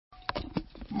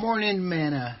Morning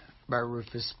Manna by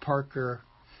Rufus Parker,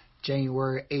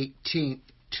 January 18th,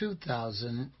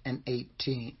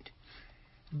 2018.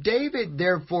 David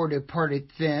therefore departed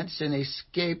thence and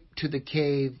escaped to the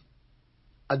cave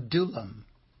Adullam.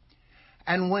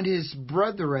 And when his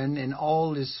brethren and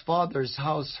all his father's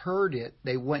house heard it,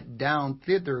 they went down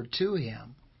thither to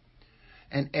him.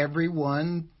 And every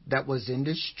one that was in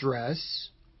distress,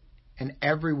 and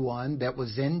every one that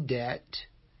was in debt,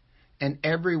 and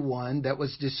every one that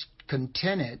was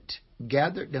discontented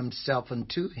gathered themselves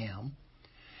unto him,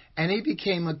 and he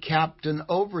became a captain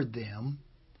over them,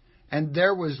 and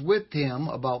there was with him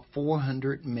about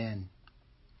 400 men.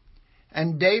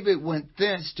 And David went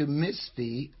thence to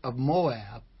Mizpeh of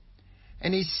Moab,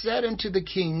 and he said unto the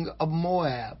king of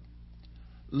Moab,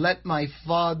 Let my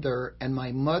father and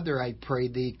my mother, I pray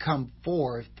thee, come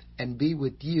forth and be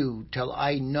with you till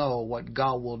I know what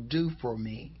God will do for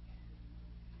me.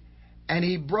 And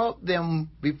he brought them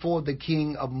before the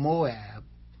king of Moab,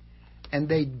 and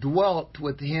they dwelt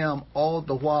with him all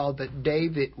the while that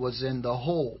David was in the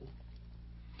hole.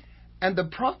 And the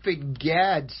prophet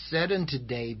Gad said unto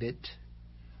David,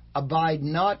 Abide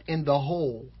not in the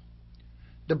hole,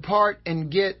 depart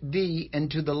and get thee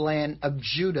into the land of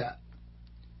Judah.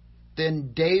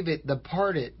 Then David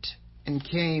departed and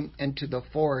came into the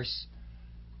forest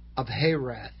of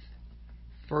Herath.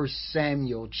 1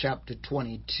 Samuel chapter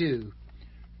 22,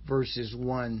 verses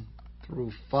 1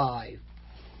 through 5.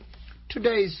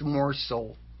 Today's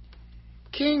morsel.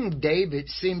 King David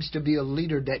seems to be a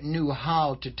leader that knew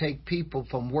how to take people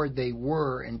from where they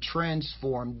were and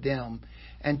transform them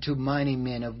into mighty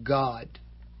men of God.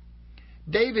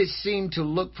 David seemed to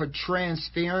look for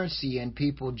transparency in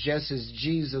people just as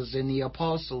Jesus and the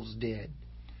apostles did.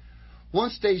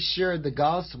 Once they shared the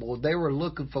gospel, they were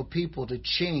looking for people to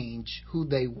change who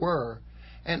they were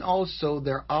and also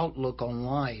their outlook on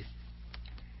life.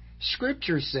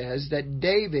 Scripture says that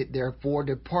David therefore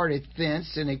departed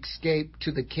thence and escaped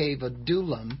to the cave of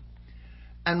Adullam.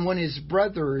 And when his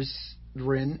brethren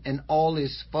and all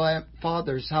his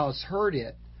father's house heard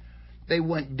it, they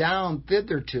went down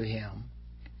thither to him.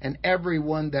 And every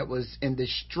one that was in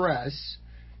distress,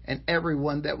 and every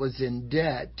one that was in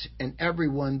debt, and every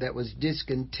one that was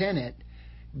discontented,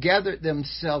 gathered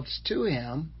themselves to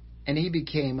him, and he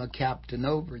became a captain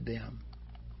over them.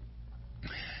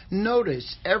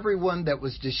 Notice, everyone that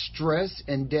was distressed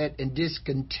and debt and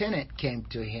discontented came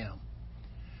to him.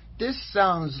 This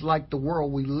sounds like the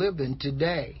world we live in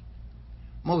today.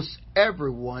 Most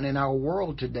everyone in our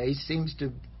world today seems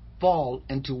to fall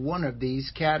into one of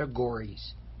these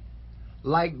categories.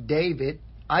 Like David,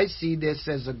 I see this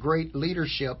as a great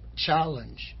leadership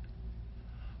challenge.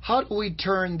 How do we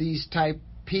turn these type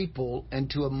people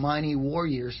into mighty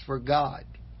warriors for God?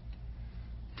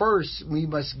 First, we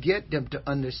must get them to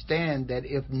understand that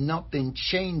if nothing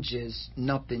changes,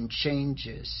 nothing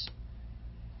changes.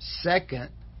 Second,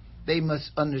 they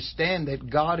must understand that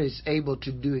God is able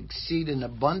to do exceeding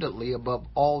abundantly above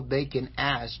all they can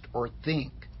ask or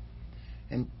think.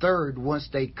 And third, once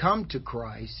they come to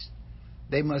Christ,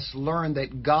 they must learn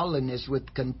that godliness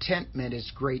with contentment is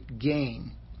great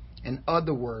gain. In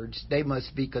other words, they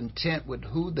must be content with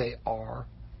who they are,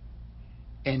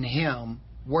 in Him,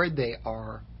 where they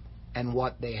are, and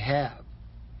what they have.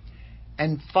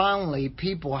 And finally,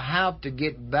 people have to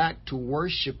get back to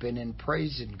worshiping and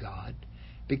praising God,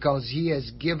 because He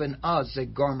has given us a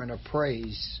garment of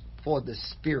praise for the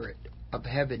spirit of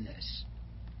heaviness.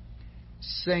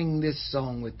 Sing this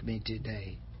song with me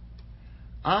today.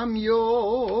 I'm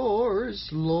yours,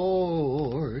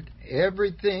 Lord,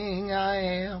 everything I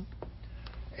am,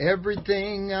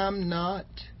 everything I'm not,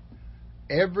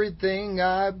 everything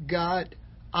I've got.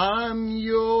 I'm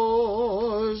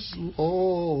yours,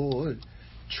 Lord.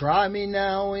 Try me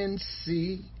now and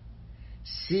see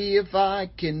if I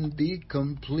can be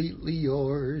completely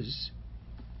yours.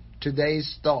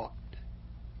 Today's thought.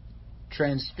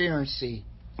 Transparency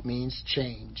means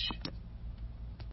change.